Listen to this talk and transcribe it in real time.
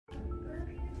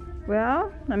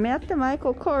Well, I'm at the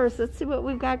Michael Kors. Let's see what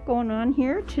we've got going on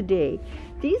here today.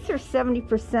 These are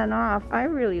 70% off. I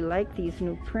really like these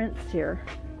new prints here.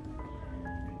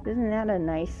 Isn't that a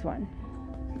nice one?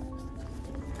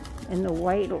 And the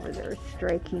white over there is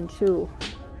striking too.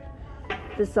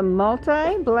 This is a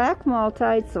black multi.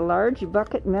 It's a large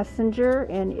bucket messenger,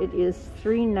 and it is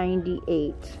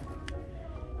 $3.98.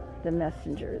 The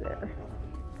messenger there.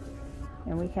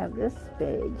 And we have this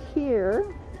bag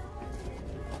here.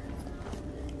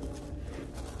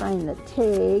 Find the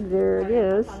tag. There it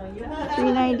is.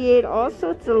 $3.98.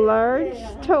 Also, it's a large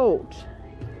tote.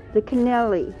 The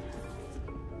Canelli.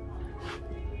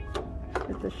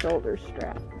 With the shoulder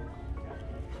strap.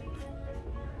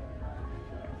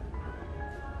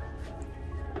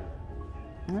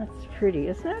 That's pretty,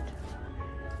 isn't it?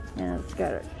 And it's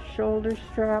got a shoulder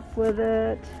strap with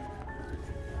it.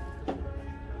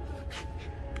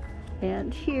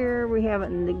 And here we have it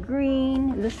in the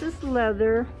green. This is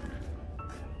leather.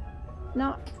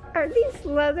 Now, are these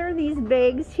leather, these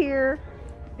bags here?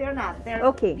 They're not. They're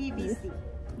okay. PVC.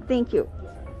 Thank you.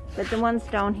 But the ones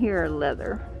down here are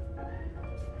leather.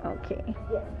 Okay.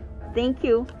 Yeah. Thank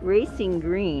you. Racing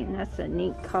green. That's a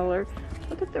neat color.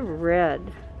 Look at the red.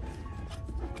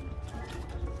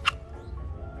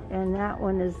 And that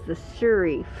one is the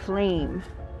Surrey Flame.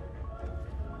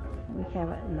 We have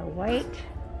it in the white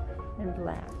and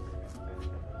black.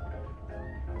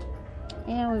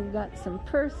 And we've got some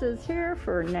purses here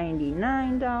for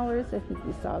 $99. I think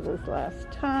we saw those last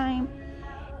time.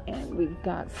 And we've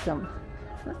got some,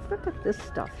 let's look at this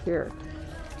stuff here.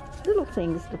 Little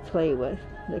things to play with.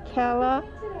 The Cala,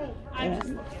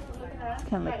 and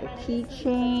kind of like a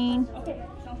keychain. Okay,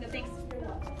 sounds good. Thanks.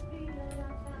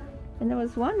 And there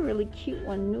was one really cute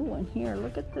one, new one here.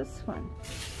 Look at this one.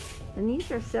 And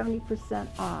these are 70%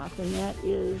 off, and that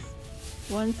is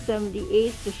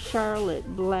 $178, the Charlotte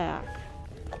Black.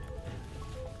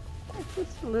 That's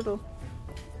just a little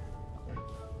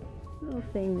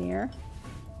thing there.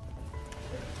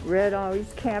 Red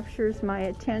always captures my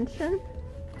attention.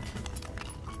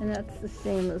 And that's the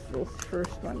same as those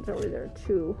first ones over there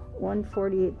too.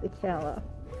 $148, the Cala.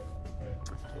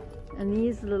 And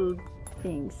these little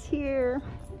things here,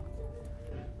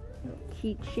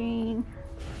 keychain,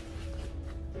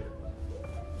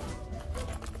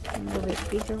 another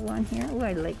bigger one here. Oh,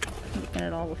 I like looking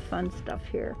at all the fun stuff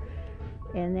here.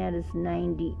 And that is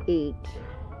 $98,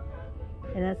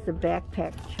 and that's the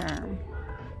backpack charm.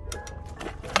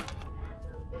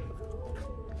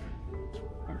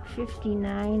 And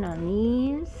 $59 on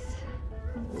these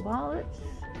wallets.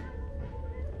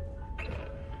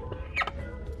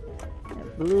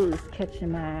 Blue is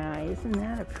catching my eye. Isn't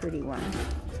that a pretty one?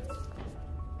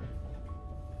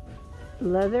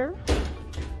 Leather,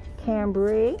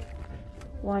 Cambrai,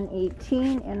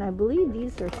 $118, and I believe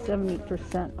these are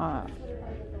 70% off.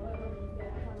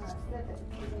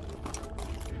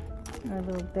 Our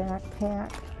little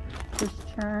backpack, Chris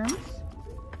Charms,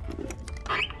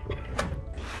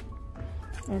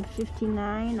 and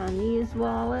 $59 on these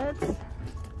wallets.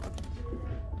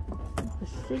 The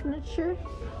signature.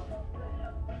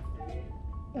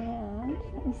 And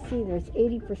let me see, there's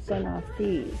 80% off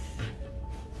these.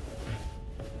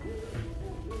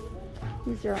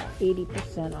 These are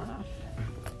 80% off.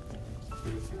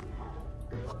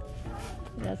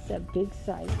 That's that big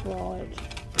size wallet.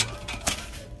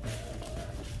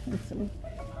 And some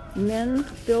men's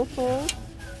billfold.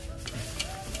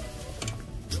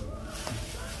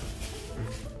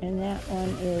 And that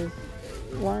one is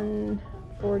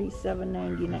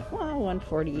 $147.99. Well,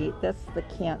 $148. That's the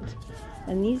Kent.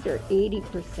 And these are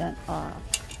 80% off.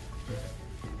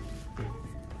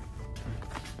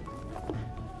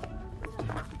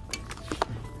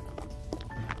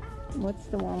 What's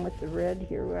the one with the red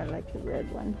here? I like the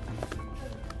red one.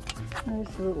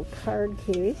 There's a little card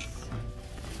case.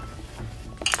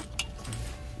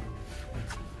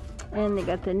 And they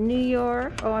got the New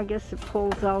York. Oh, I guess it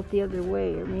pulls out the other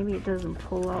way. Or maybe it doesn't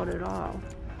pull out at all.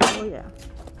 Oh, yeah.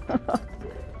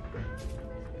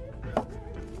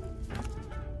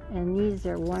 And these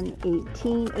are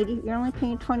 $118. You're only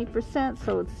paying 20%,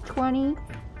 so it's $22.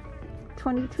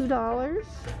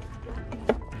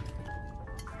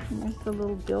 And there's the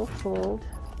little billfold.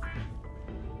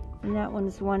 And that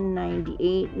one's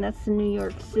 $198, and that's the New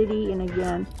York City. And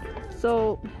again,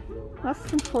 so less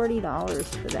than $40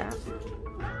 for that.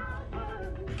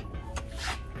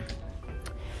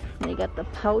 And they got the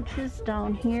pouches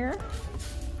down here.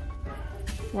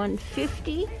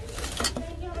 $150.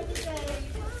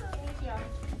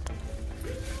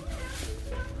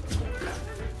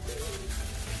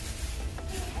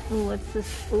 Ooh, what's this?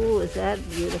 Ooh, is that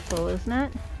beautiful, isn't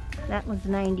it? That was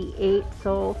 98,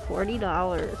 so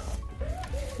 $40.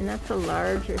 And that's a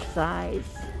larger size.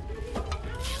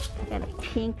 Got a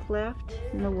pink left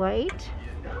and the white.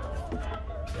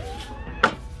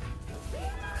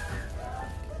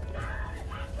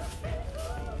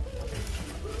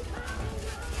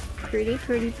 Pretty,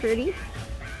 pretty, pretty.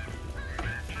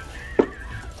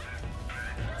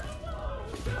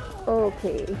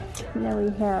 Okay, now we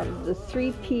have the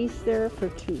 3-piece there for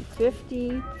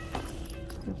 $2.50.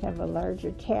 We have a larger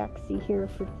taxi here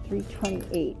for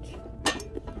 $3.28.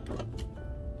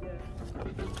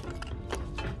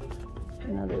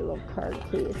 Another little card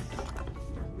case.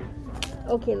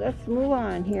 Okay, let's move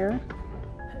on here.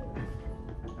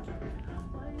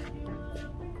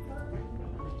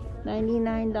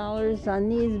 $99 on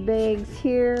these bags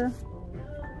here.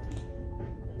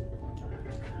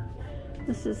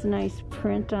 This is nice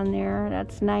print on there.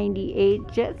 That's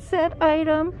 $98. Jet Set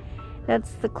item.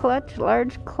 That's the clutch,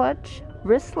 large clutch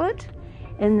wristlet,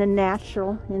 and the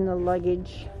natural in the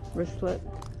luggage wristlet.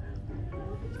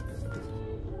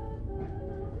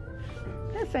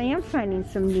 Yes, I am finding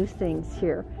some new things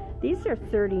here. These are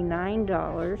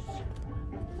 $39.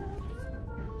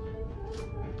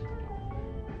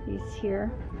 These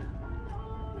here.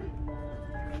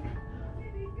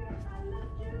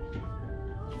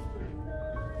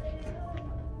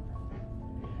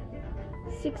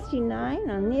 $69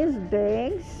 on these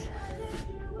bags.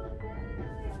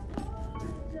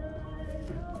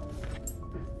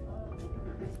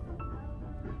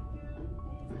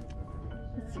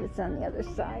 Let's see what's on the other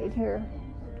side here.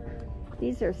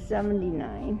 These are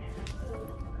 $79.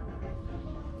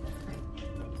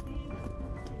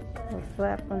 A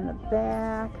flap on the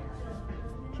back,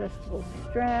 adjustable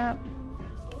strap.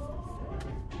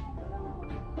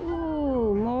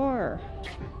 Ooh, more.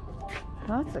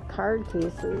 Lots of card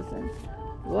cases and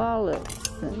wallets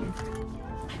and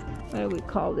what do we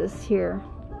call this here?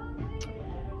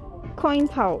 Coin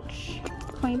pouch.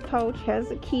 Coin pouch has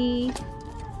a key.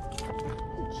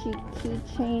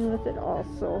 Keychain with it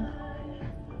also.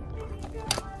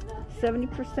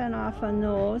 70% off on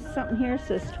those. Something here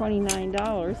says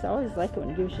 $29. I always like it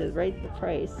when it gives you right the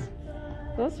price.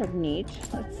 Those are neat.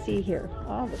 Let's see here.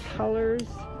 All the colors.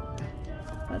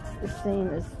 That's the same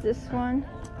as this one.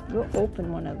 We'll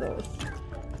open one of those.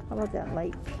 How about that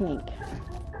light pink?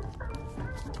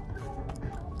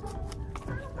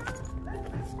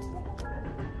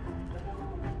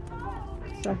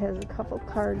 So it has a couple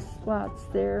card slots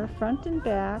there, front and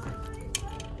back.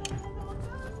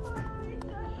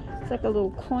 It's like a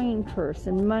little coin purse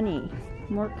and money.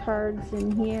 More cards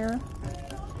in here.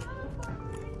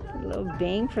 A little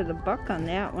bang for the buck on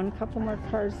that one. A couple more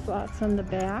card slots on the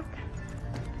back.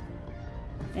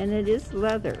 And it is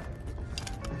leather.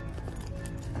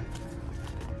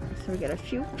 So we got a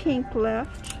few pink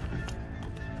left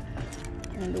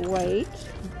and white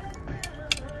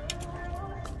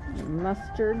and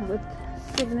mustard with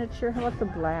signature. How about the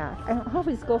black? I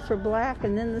always go for black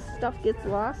and then the stuff gets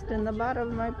lost in the bottom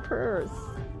of my purse.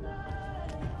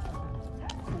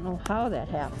 I don't know how that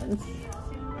happens.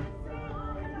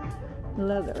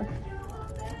 Leather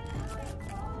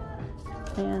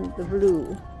and the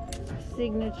blue.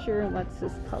 Signature, what's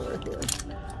this color here?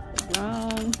 The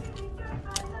brown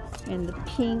and the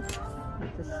pink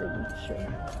with the signature.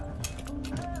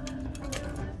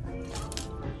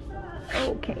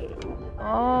 Okay,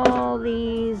 all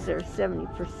these are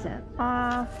 70%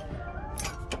 off.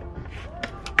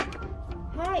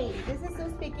 Hi, this is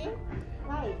Sue speaking.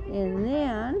 Hi. And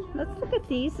then, let's look at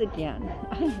these again.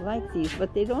 I like these,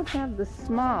 but they don't have the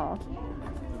small.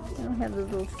 They don't have the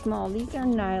little small. These are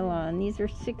nylon. These are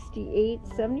 $68,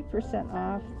 70%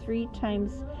 off. 3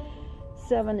 times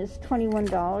 7 is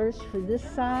 $21 for this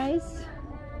size.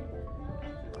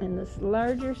 And this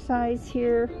larger size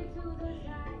here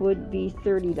would be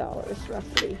 $30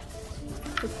 roughly.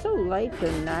 It's so light,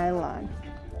 the nylon.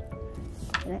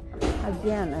 And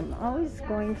again, I'm always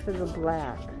going for the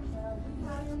black.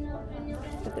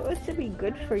 But those would be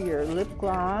good for your lip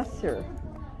gloss or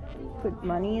put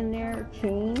money in there,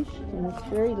 change, and it's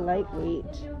very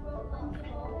lightweight.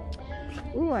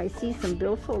 Ooh, I see some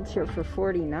billfolds here for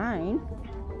 $49.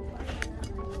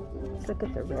 Let's look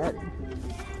at the red.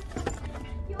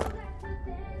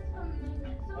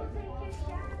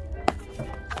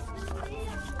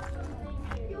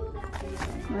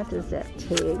 What does that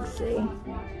tag say?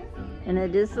 And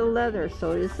it is the leather,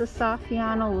 so it is the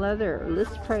Saffiano leather.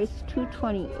 List price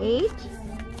 $228,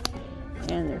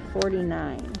 and they're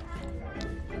 $49.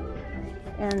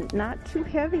 And not too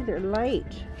heavy, they're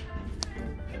light.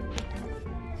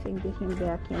 So I can get him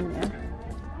back in there.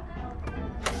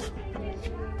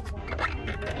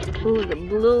 Ooh, the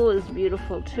blue is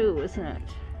beautiful too, isn't it?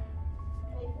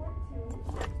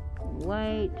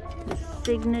 White, the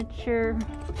signature.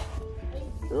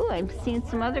 Ooh, I'm seeing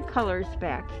some other colors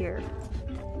back here.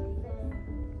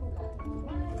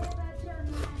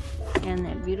 And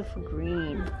that beautiful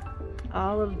green,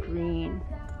 olive green.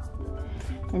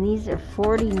 And these are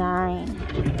 $49.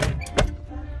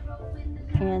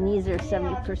 And these are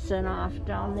 70% off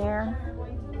down there.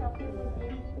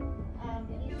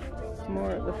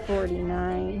 More of the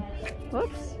 $49.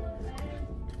 Whoops,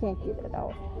 can't get it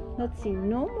out. Let's see,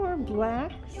 no more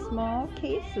black small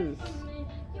cases.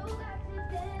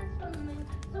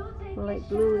 Light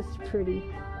blue is pretty.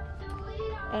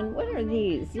 And what are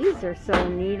these? These are so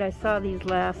neat. I saw these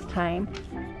last time.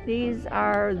 These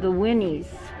are the Winnies.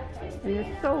 And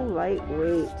they're so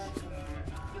lightweight.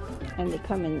 And they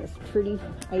come in this pretty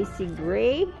icy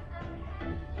gray.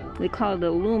 They call it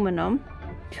aluminum.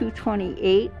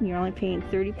 $228. You're only paying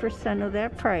 30% of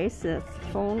that price. That's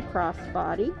full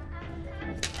crossbody.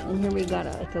 And here we got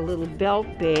like a little belt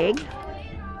bag.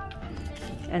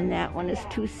 And that one is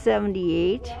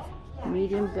 $278.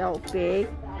 Medium belt bag.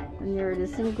 And there it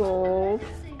is in gold.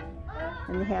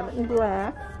 And they have it in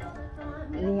black.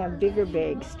 And they have bigger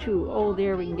bags too. Oh,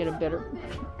 there we can get a better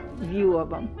view of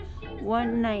them.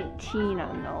 $119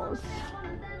 on those.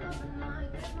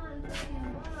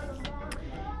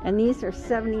 And these are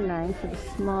 $79 for the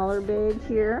smaller bag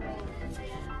here.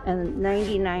 And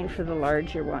 $99 for the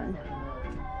larger one.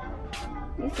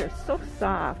 These are so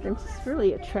soft. I'm just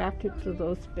really attracted to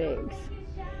those bags.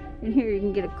 And here you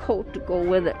can get a coat to go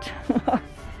with it.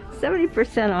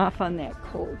 70% off on that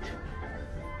coat.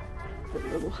 The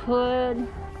little hood.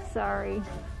 Sorry.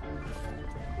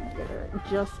 I gotta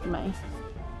adjust my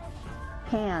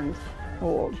hand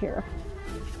hold here.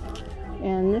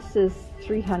 And this is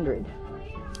 $300.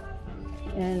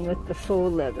 And with the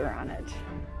faux leather on it.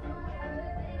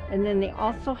 And then they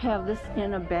also have this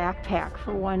in a backpack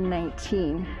for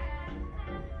 $119.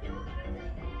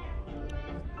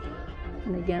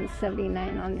 And again,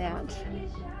 $79 on that.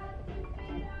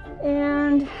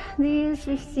 And these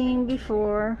we've seen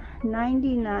before,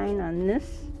 $99 on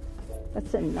this.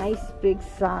 That's a nice big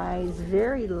size,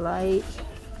 very light.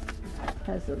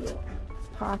 Has a little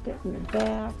pocket in the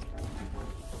back.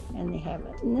 And they have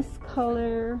it in this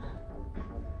color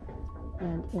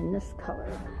and in this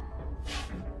color.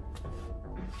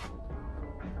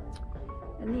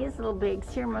 And these little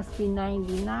bags here must be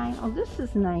 $99. Oh, this is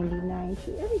 $99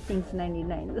 too. Everything's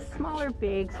 $99. The smaller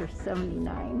bags are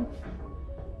 $79.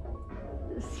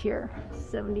 This here,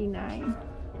 $79.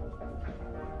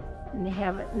 And they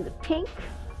have it in the pink.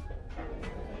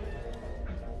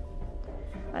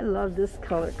 I love this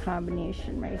color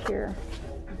combination right here.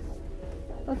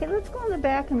 Okay, let's go in the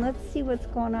back and let's see what's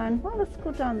going on. Well, let's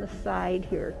go down the side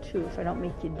here too, if I don't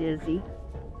make you dizzy.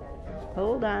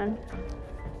 Hold on.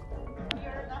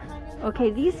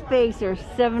 Okay, these bags are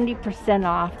 70%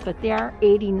 off, but they are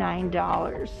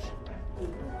 $89.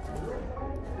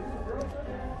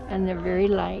 And they're very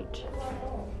light.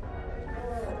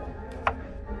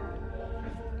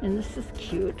 And this is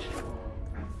cute.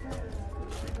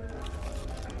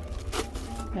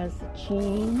 Has the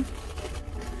chain,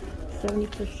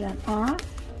 70% off.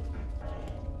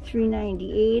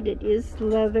 $398. It is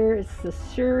leather. It's the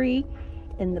Surrey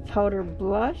and the powder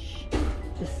blush.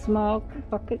 The small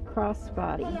bucket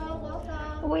crossbody.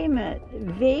 Oh, wait a minute.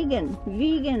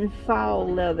 Vegan foul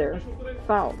leather.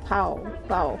 Foul.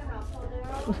 Foul.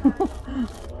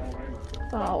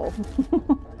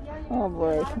 Oh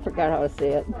boy, I forgot how to say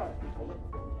it.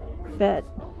 But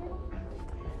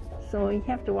so you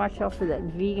have to watch out for that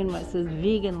vegan one. It says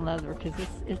vegan leather because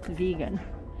it's vegan.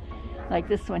 Like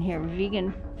this one here,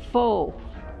 vegan faux.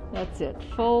 That's it,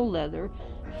 faux leather,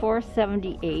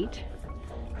 $478.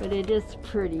 But it is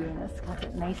pretty and it's got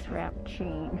that nice wrap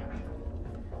chain.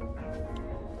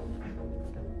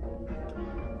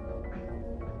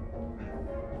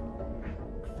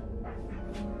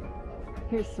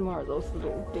 Here's some more of those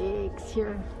little bags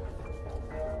here.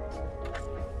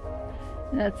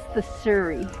 That's the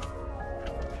Surrey.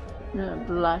 The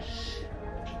blush.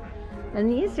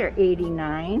 And these are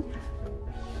 $89.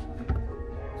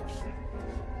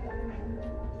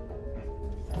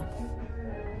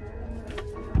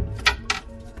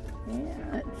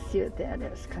 Yeah, let's see what that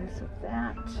is. Comes with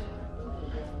that.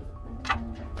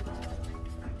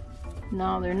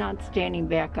 No, they're not standing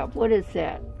back up. What is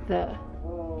that? The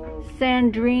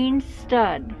Sandrine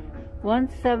stud,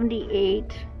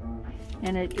 $178,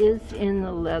 and it is in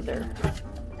the leather.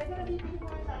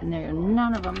 And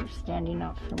none of them are standing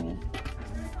up for me.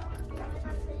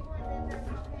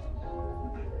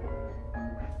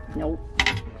 Nope.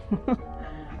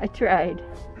 I tried.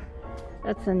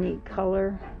 That's a neat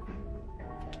color.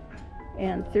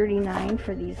 And $39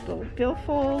 for these little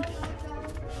billfolds.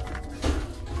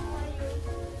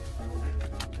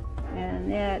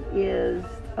 And that is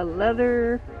a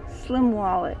leather slim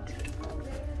wallet.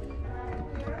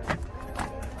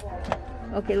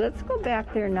 Okay, let's go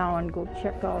back there now and go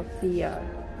check out the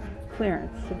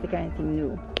clearance, if they got anything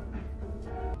new.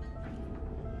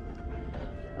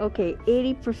 Okay,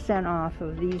 80% off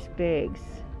of these bags.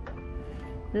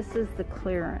 This is the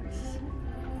clearance.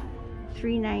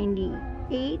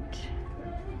 $3.98.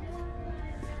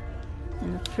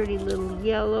 And a pretty little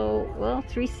yellow, well,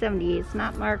 $3.78. It's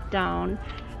not marked down.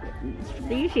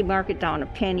 They usually mark it down a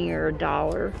penny or a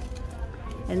dollar.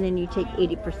 And then you take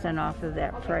 80% off of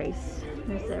that price.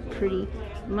 There's that pretty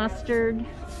mustard.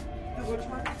 A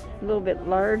little bit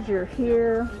larger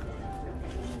here.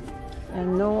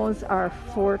 And those are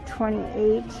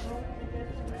 $4.28.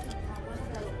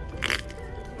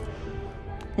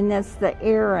 And that's the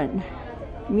Aran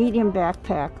medium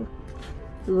backpack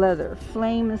leather.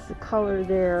 Flame is the color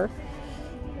there.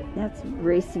 That's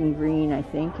racing green, I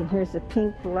think. And here's a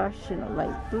pink blush and a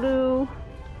light blue.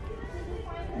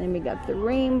 And then we got the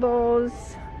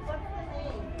rainbows.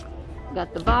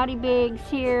 Got the body bags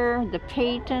here. The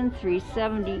Peyton,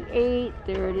 $3.78.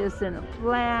 There it is in a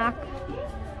black.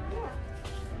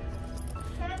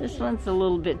 This one's a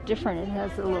little bit different. It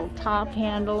has a little top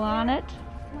handle on it.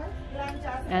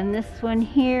 And this one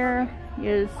here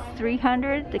is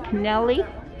 $300, the Kennelly.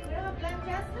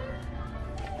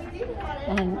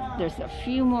 And there's a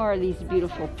few more of these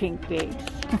beautiful pink bags.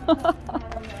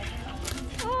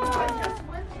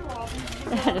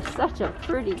 That is such a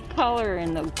pretty color,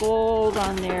 and the gold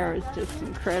on there is just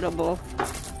incredible.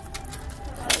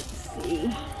 Let's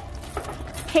see.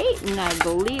 Peyton, I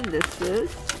believe this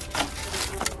is.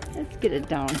 Let's get it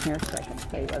down here so I can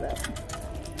play with it.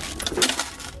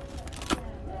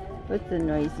 With the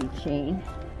noisy chain.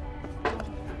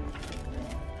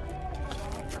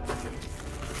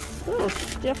 A little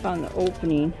stiff on the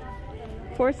opening.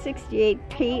 $4.68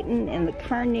 Peyton, and the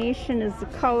carnation is the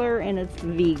color, and it's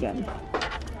vegan.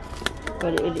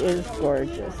 But it is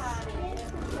gorgeous.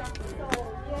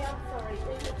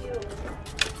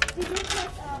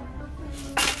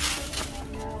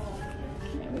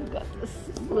 And we've got this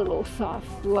little soft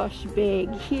blush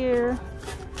bag here.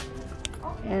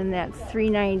 And that's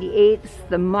 $3.98. It's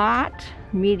the Mott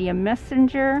Medium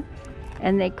Messenger,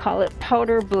 and they call it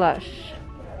Powder Blush.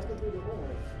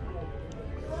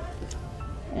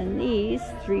 And these,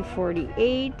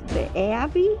 $3.48. The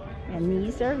Abbey, and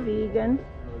these are vegan.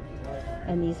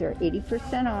 And these are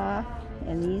 80% off.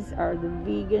 And these are the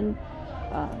vegan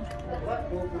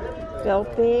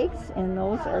belt bags, and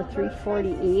those are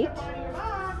 $3.48.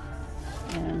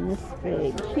 And this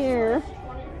bag here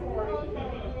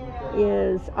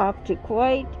is Optic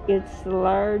White. It's the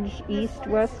large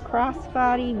East-West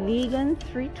crossbody vegan,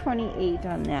 $3.28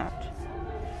 on that.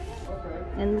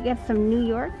 And we got some New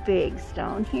York bags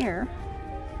down here.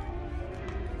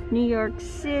 New York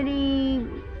City,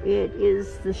 it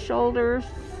is the shoulder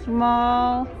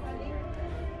small,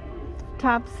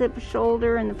 top zip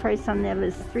shoulder, and the price on that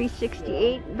is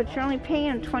 $3.68, but you're only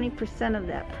paying 20% of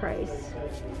that price.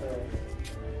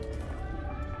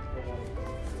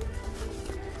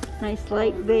 Nice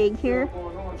light bag here,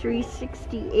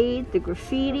 $3.68, the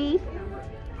Graffiti.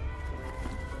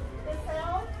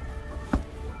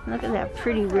 Look at that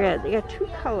pretty red. They got two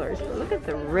colors, but look at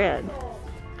the red.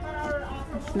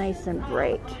 It's nice and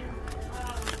bright.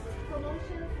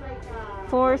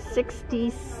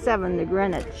 $4.67, the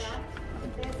Greenwich,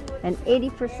 and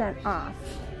 80% off.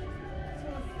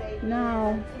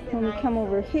 Now, when we come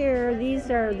over here, these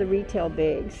are the retail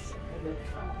bags.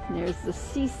 There's the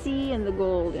CC and the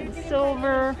gold and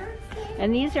silver,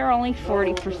 and these are only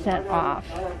 40% off.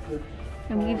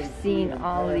 And we've seen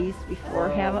all of these before,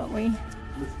 haven't we?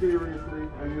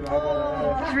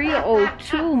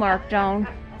 $3.02 marked down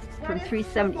from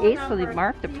 $3.78, so they've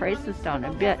marked the prices down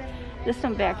a bit. This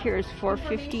one back here is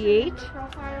 $4.58.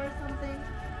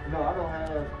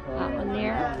 That one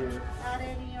there.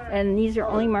 And these are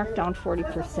only marked down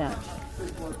 40%.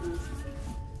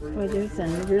 Boy, there's a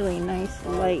really nice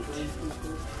light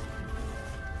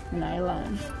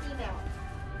nylon.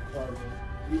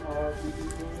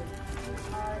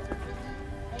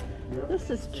 This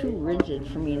is too rigid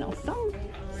for me now.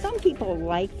 Some people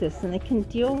like this and they can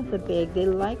deal with the bag. They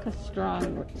like a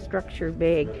strong structured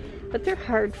bag, but they're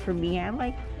hard for me. I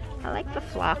like the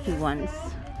floppy ones.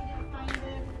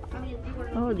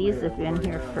 Oh, these have been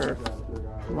here for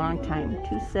a long time.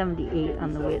 $2.78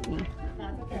 on the Whitney.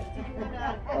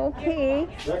 Okay,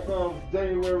 That comes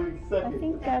January I 2nd.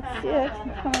 think that's it.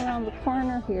 Come around the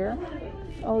corner here.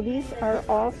 Oh, these are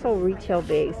also retail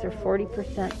bags. They're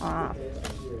 40% off.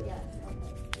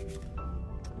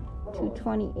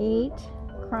 $228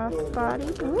 crossbody.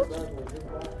 Oops.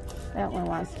 That one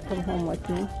wants to come home with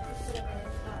me.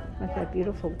 With that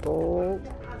beautiful gold.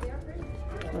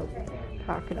 Little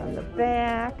pocket on the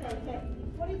back.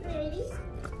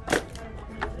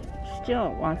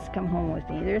 Still wants to come home with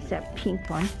me. There's that pink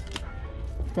one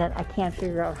that I can't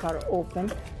figure out how to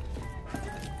open.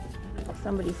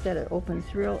 Somebody said it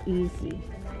opens real easy.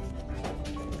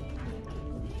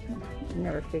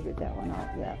 Never figured that one out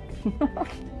yet.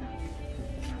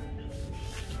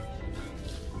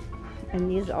 And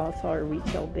these also are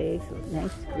retail bags with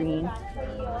nice green.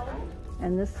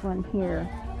 And this one here,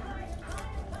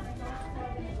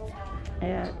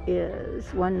 it is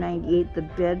 $198. The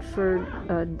Bedford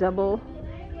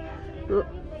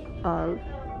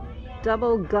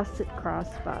double gusset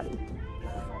crossbody.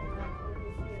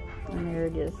 And there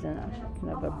it is in a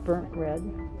kind of a burnt red.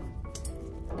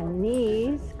 And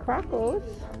these Crocos,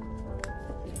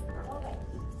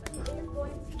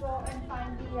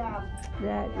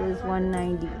 that is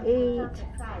 $198.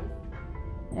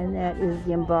 And that is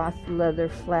the embossed leather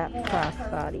flap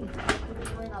crossbody.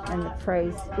 And the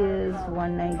price is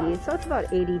 $198. So it's about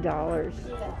 $80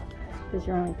 because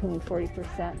you're only paying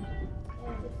 40%.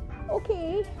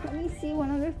 Okay, let me see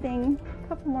one other thing. A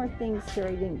couple more things here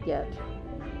I didn't get.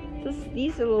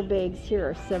 These little bags here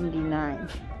are $79.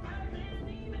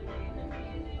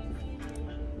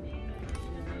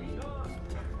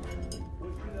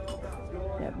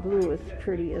 That blue is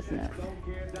pretty, isn't it?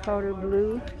 Powder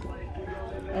blue.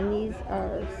 And these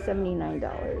are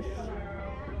 $79.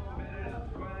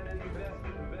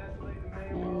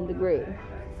 And the gray.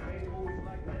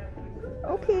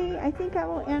 Okay, I think I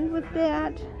will end with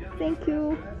that. Thank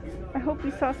you. I hope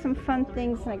you saw some fun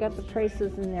things and I got the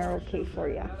prices in there okay for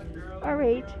you. All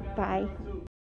right, bye.